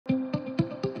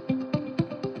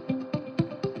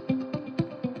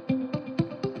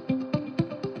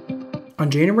On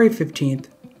January 15th,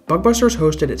 Bugbusters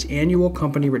hosted its annual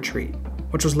company retreat,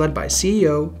 which was led by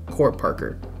CEO Court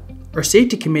Parker. Our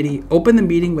safety committee opened the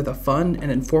meeting with a fun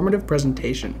and informative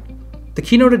presentation. The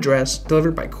keynote address,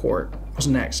 delivered by Court, was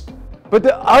next. But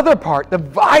the other part, the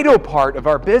vital part of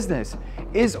our business,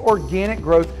 is organic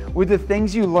growth with the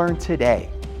things you learn today.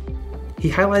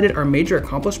 He highlighted our major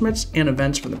accomplishments and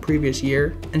events from the previous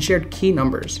year and shared key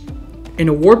numbers. An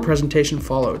award presentation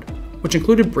followed, which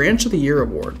included Branch of the Year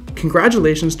award.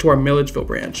 Congratulations to our Milledgeville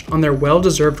branch on their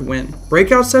well-deserved win.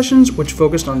 Breakout sessions, which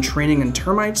focused on training in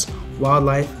termites,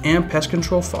 wildlife, and pest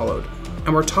control, followed,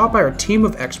 and were taught by our team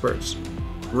of experts.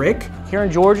 Rick? Here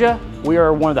in Georgia, we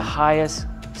are one of the highest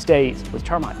states with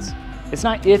termites. It's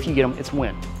not if you get them, it's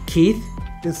when. Keith?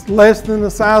 It's less than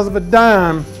the size of a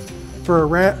dime for a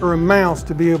rat or a mouse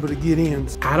to be able to get in.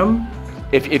 Adam?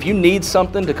 If you need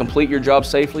something to complete your job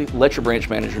safely, let your branch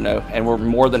manager know, and we're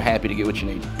more than happy to get what you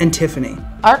need. And Tiffany?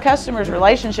 Our customers'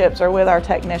 relationships are with our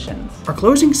technicians. Our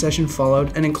closing session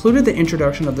followed and included the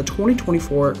introduction of the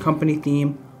 2024 company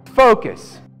theme,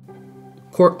 Focus.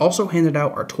 Court also handed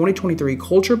out our 2023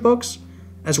 culture books,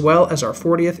 as well as our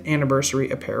 40th anniversary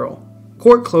apparel.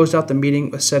 Court closed out the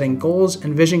meeting with setting goals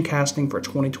and vision casting for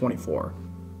 2024.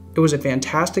 It was a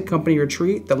fantastic company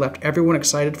retreat that left everyone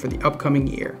excited for the upcoming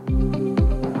year.